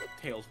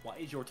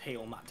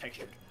tail not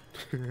textured?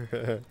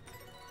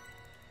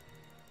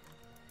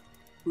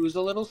 Who's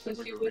a little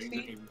sissy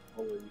wissy?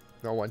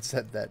 No one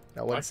said that.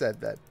 No one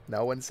said that.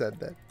 No one said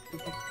that.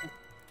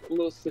 A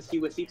little sissy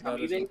wissy That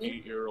tummy is an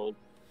baby? 8-year-old.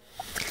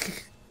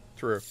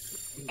 True.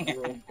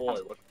 8-year-old boy.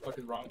 What the fuck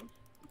is wrong with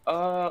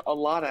A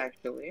lot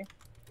actually. you?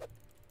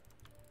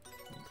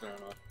 Fair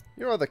enough.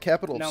 You know the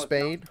capital of No,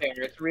 Spain? it's not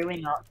fair. It's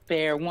really not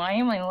fair. Why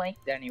am I like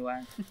that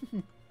anyway?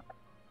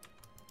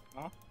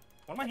 Huh?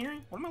 What am I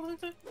hearing? What am I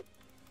listening to?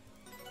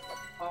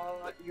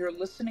 You're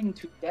listening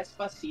to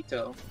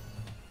Despacito.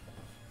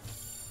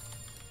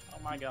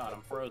 Oh my god,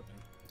 I'm frozen.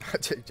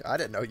 I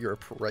didn't know you were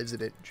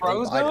President Joe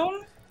Biden.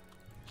 Frozone?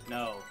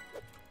 No.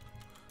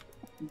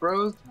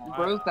 Bro's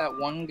Wow. that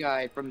one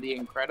guy from the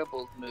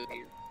Incredibles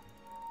movies.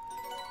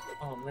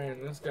 Oh man,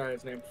 this guy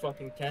is named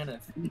fucking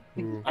Kenneth.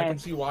 Ooh. I can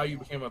see why you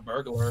became a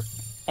burglar.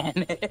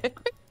 Kenneth.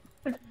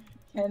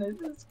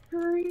 Kenneth is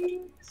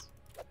great.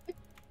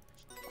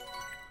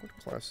 What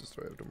classes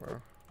do I have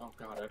tomorrow? Oh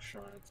god,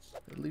 assurance.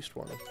 At least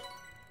one.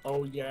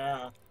 Oh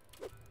yeah.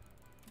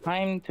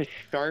 Time to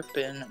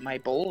sharpen my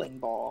bowling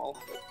ball.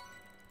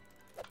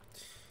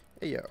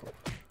 Hey yo.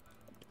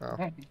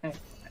 Oh.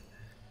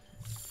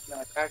 No,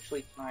 it's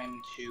actually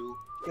time to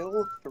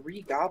kill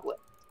 3 goblins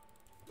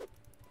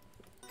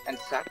and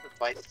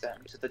sacrifice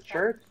them to the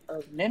Church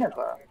of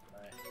Nineveh.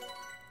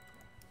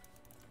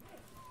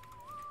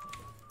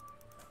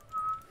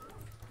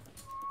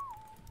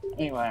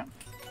 Anyway,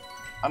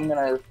 I'm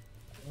gonna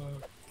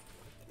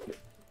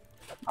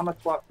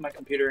swap to my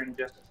computer in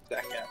just a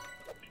second.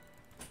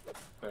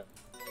 Okay.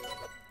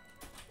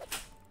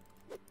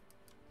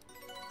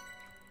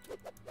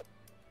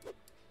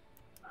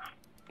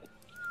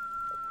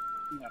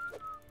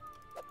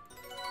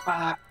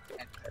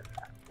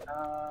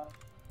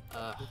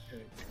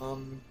 Okay.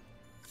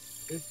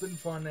 It's been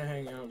fun to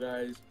hang out,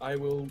 guys. I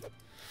will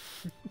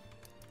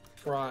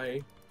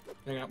try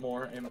hang out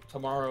more, and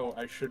tomorrow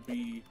I should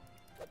be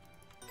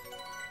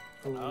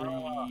free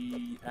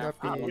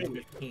after Happy.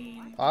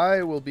 1:15.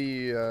 I will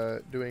be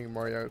doing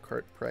Mario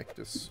Kart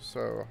practice,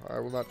 so I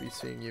will not be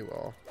seeing you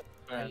all.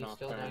 Fair Are you enough,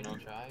 still fair going to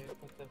enough. try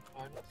with the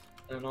harness?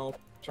 And I'll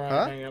try Huh?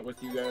 and hang out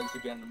with you guys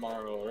again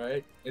tomorrow,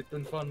 alright? It's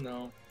been fun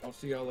though. I'll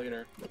see y'all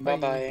later. Bye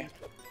bye.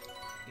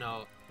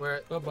 No,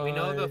 we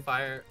know the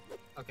fire.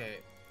 Okay,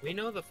 we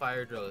know the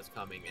fire drill is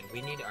coming, and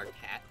we need our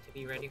cat to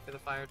be ready for the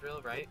fire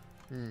drill, right?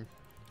 Hmm.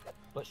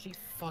 But she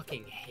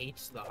fucking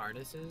hates the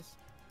harnesses,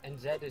 and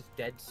Zed is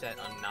dead set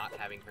on not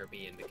having her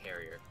be in the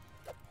carrier.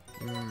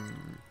 Hmm.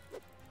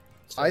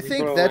 So I we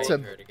think need that's a-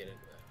 her to get into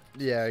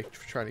it. Yeah,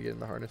 trying to get in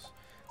the harness.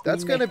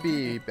 That's gonna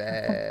be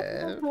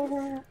bad.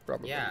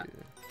 Probably. Yeah.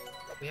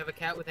 We have a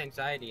cat with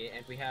anxiety,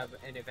 and we have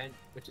an event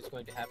which is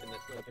going to happen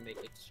that's going to make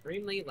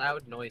extremely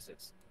loud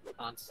noises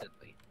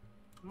constantly.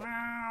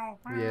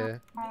 Yeah.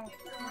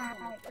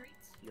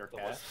 Your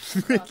cat.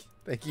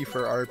 Thank you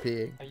for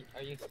RPing.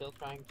 Are you still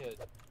trying to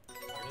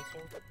harness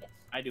her?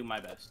 I do my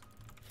best.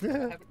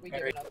 Haven't we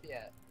given up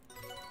yet?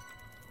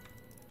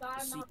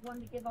 I'm not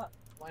one to give up.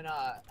 Why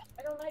not?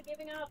 I don't like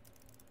giving up.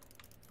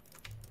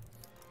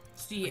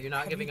 Are you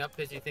not giving up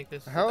because you think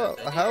this is How- the best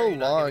idea, how or you're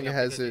not long giving up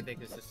has because you it- think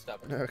this is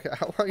stubborn? Okay,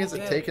 how long has it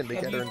Okay, taken to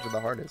have get her you- into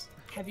the harness?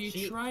 Have you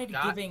She tried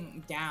got-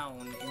 giving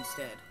down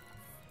instead?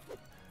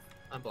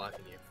 I'm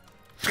blocking you.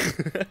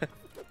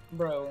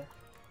 Bro.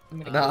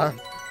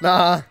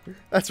 Nah,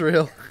 that's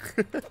real.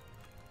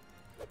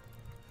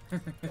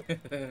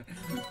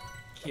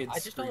 Kids I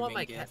just don't want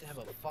my screaming cat to have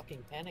a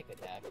fucking panic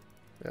attack.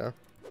 Yeah.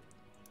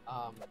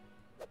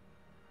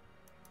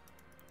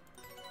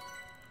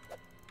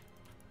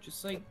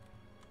 Just like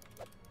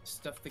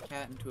stuff the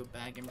cat into a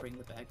bag and bring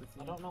the bag with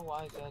you. I don't know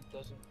why Zed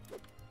doesn't.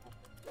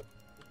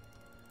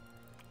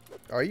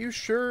 Are you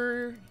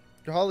sure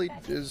Holly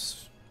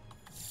is...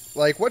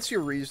 Like, what's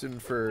your reason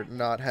for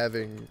not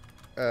having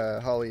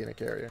Holly in a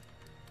carrier?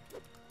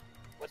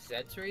 What's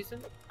Zed's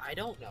reason? I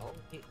don't know.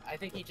 I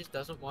think he just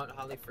doesn't want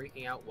Holly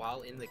freaking out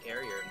while in the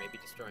carrier and maybe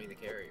destroying the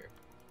carrier.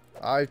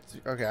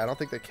 Okay, I don't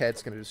think the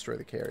cat's gonna destroy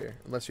the carrier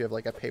unless you have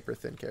like a paper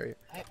thin carrier.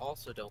 I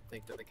also don't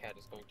think that the cat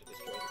is going to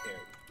destroy the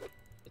carrier.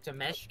 It's a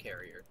mesh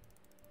carrier.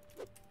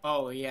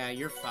 Oh yeah,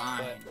 you're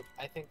fine. But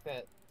I think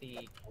that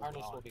the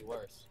harness will be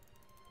worse.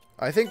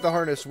 I think the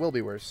harness will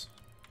be worse.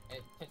 And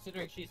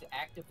considering she's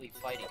actively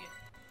fighting it.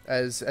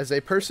 As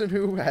a person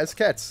who has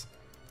cats,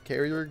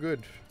 carrier are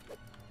good.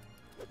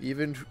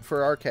 Even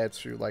for our cats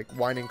who like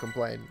whine and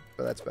complain,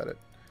 but that's about it.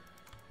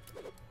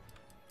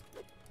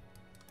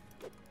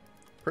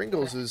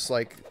 Pringles is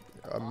like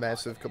a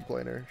massive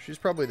complainer. She's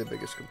probably the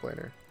biggest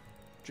complainer.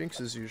 Jinx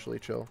is usually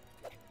chill.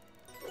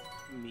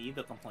 Me,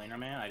 the complainer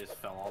man, I just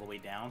fell all the way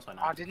down, so I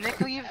know. Oh, did Nick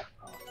leave?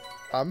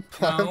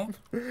 No.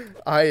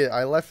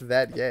 I left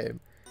that game.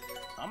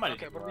 Somebody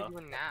Okay, what are we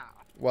doing now?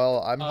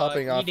 Well, I'm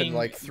hopping off in eating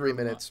like 3 your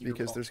minutes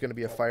because there's gonna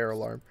be a fire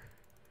alarm.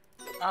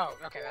 Oh,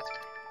 okay, that's fair.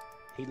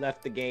 He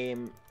left the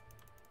game.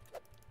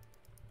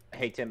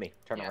 Hey, Timmy,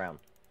 turn around.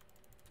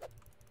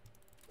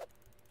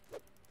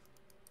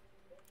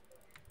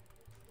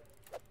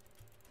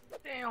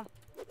 Damn.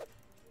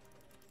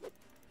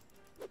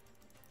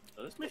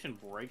 So this mission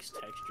breaks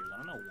textures. I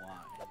don't know why.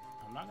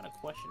 I'm not gonna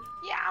question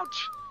it.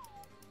 Youch!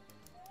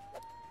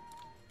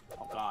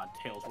 Oh god,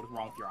 Tails, what's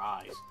wrong with your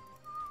eyes?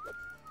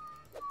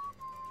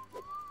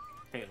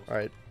 Tails.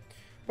 Alright.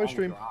 My what's wrong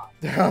stream.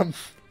 with your eyes? I'm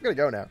gonna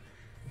go now.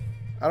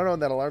 I don't know when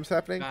that alarm's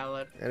happening.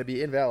 Valid. And it'd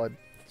be invalid.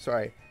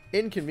 Sorry.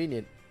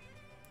 Inconvenient.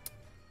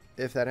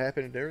 If that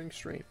happened during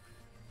stream.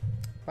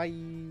 Bye.